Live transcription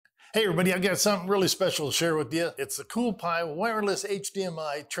Hey everybody, I've got something really special to share with you. It's the Coolpie Wireless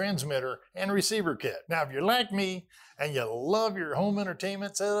HDMI Transmitter and Receiver Kit. Now, if you're like me and you love your home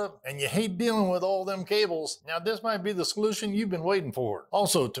entertainment setup and you hate dealing with all them cables, now this might be the solution you've been waiting for.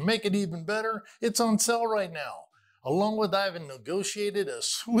 Also, to make it even better, it's on sale right now. Along with I've negotiated a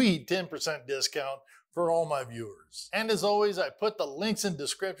sweet 10% discount for all my viewers. And as always, I put the links in the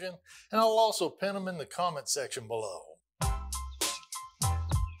description and I'll also pin them in the comment section below.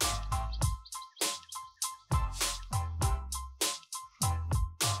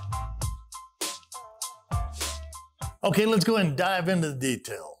 Okay, let's go ahead and dive into the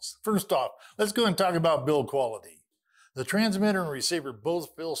details. First off, let's go ahead and talk about build quality. The transmitter and receiver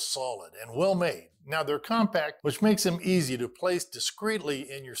both feel solid and well made. Now they're compact, which makes them easy to place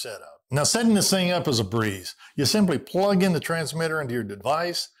discreetly in your setup. Now setting this thing up is a breeze. You simply plug in the transmitter into your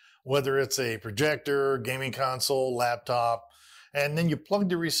device, whether it's a projector, gaming console, laptop, and then you plug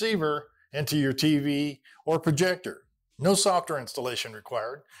the receiver into your TV or projector. No software installation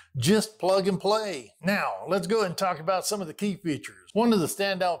required, just plug and play. Now, let's go ahead and talk about some of the key features. One of the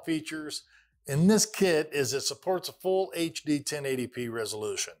standout features in this kit is it supports a full HD 1080p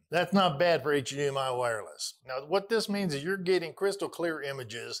resolution. That's not bad for HDMI wireless. Now, what this means is you're getting crystal clear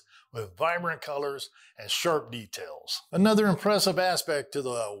images with vibrant colors and sharp details. Another impressive aspect to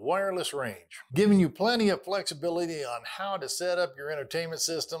the wireless range, giving you plenty of flexibility on how to set up your entertainment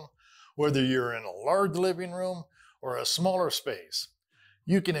system, whether you're in a large living room or a smaller space.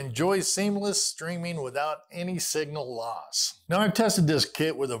 You can enjoy seamless streaming without any signal loss. Now, I've tested this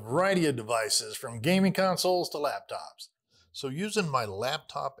kit with a variety of devices from gaming consoles to laptops. So using my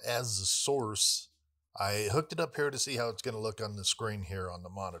laptop as the source, I hooked it up here to see how it's going to look on the screen here on the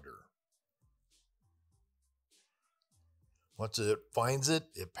monitor. Once it finds it,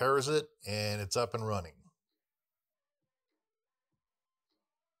 it pairs it, and it's up and running.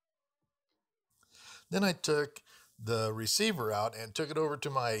 Then I took the receiver out and took it over to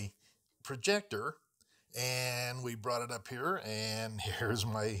my projector, and we brought it up here, and here's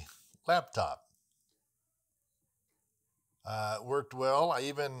my laptop. It worked well. I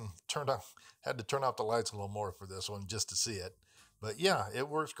even had to turn off the lights a little more for this one just to see it. But yeah, it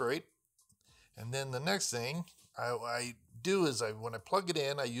works great. And then the next thing I do is when I plug it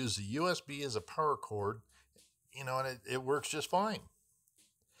in, I use the USB as a power cord, and it works just fine.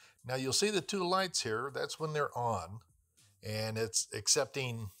 Now you'll see the two lights here, that's when they're on, and it's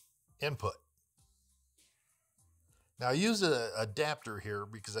accepting input. Now I use an adapter here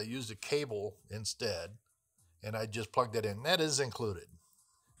because I used a cable instead, and I just plugged that in. That is included,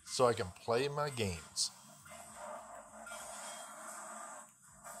 so I can play my games.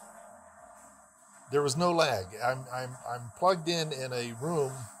 There was no lag. I'm plugged in a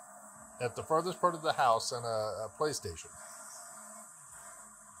room at the farthest part of the house on a PlayStation.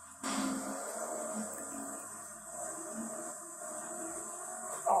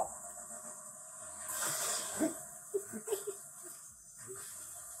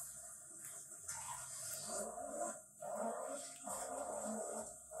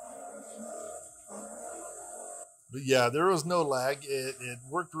 But yeah, there was no lag. It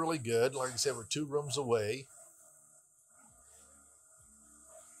worked really good. Like I said, we're 2 rooms away.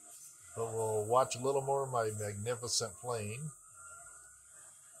 But we'll watch a little more of my magnificent plane.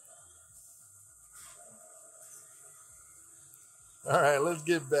 All right, let's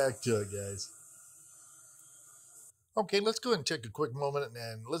get back to it, guys. Okay, let's go ahead and take a quick moment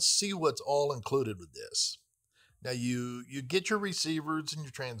and let's see what's all included with this. Now, you get your receivers and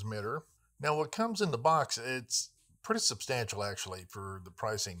your transmitter. Now, what comes in the box, it's pretty substantial actually for the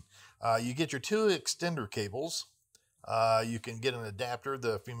pricing. You get your 2 extender cables. You can get an adapter,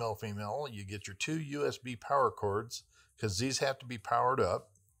 the female. You get your 2 USB power cords because these have to be powered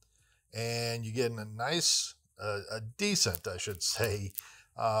up. And you get a nice, a decent, I should say,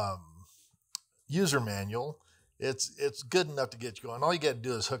 user manual. It's good enough to get you going. All you got to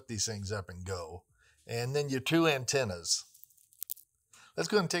do is hook these things up and go. And then your 2 antennas. Let's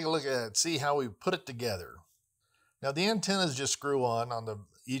go ahead and take a look at it, see how we put it together. Now the antennas just screw on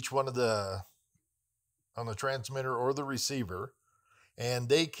each one of on the transmitter or the receiver, and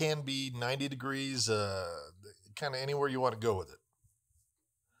they can be 90 degrees, kind of anywhere you want to go with it.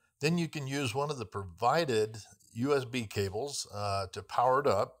 Then you can use one of the provided USB cables to power it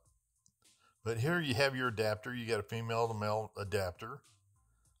up. But here you have your adapter. You got a female to male adapter.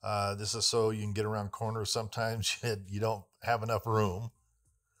 This is so you can get around corners. Sometimes you don't have enough room.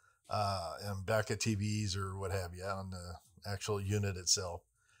 And back of TVs or what have you on the actual unit itself.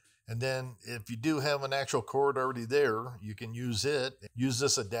 And then if you do have an actual cord already there, you can use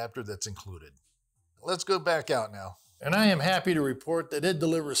this adapter that's included. Let's go back out now. And I am happy to report that it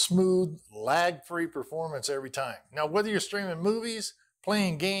delivers smooth, lag-free performance every time. Now, whether you're streaming movies,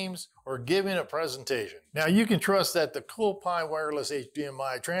 playing games, or giving a presentation, now you can trust that the Coolpie Wireless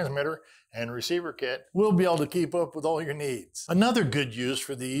HDMI transmitter and receiver kit will be able to keep up with all your needs. Another good use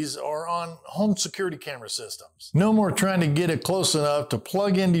for these are on home security camera systems. No more trying to get it close enough to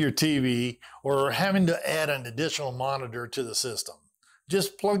plug into your TV or having to add an additional monitor to the system.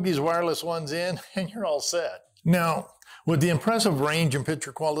 Just plug these wireless ones in and you're all set. Now, with the impressive range and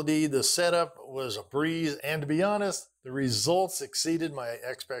picture quality, the setup was a breeze, and to be honest, the results exceeded my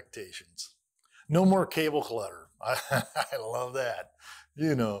expectations. No more cable clutter. I love that.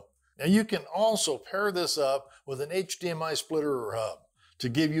 You know. Now you can also pair this up with an HDMI splitter or hub to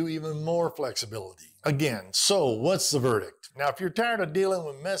give you even more flexibility. Again, so what's the verdict? Now, if you're tired of dealing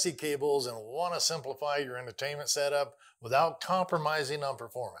with messy cables and want to simplify your entertainment setup without compromising on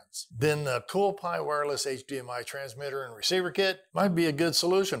performance, then the Coolpie Wireless HDMI transmitter and receiver kit might be a good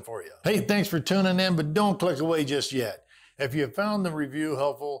solution for you. Hey, thanks for tuning in, but don't click away just yet. If you found the review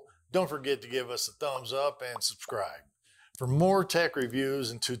helpful, don't forget to give us a thumbs up and subscribe for more tech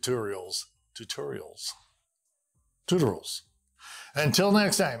reviews and tutorials. Until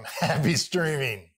next time, happy streaming.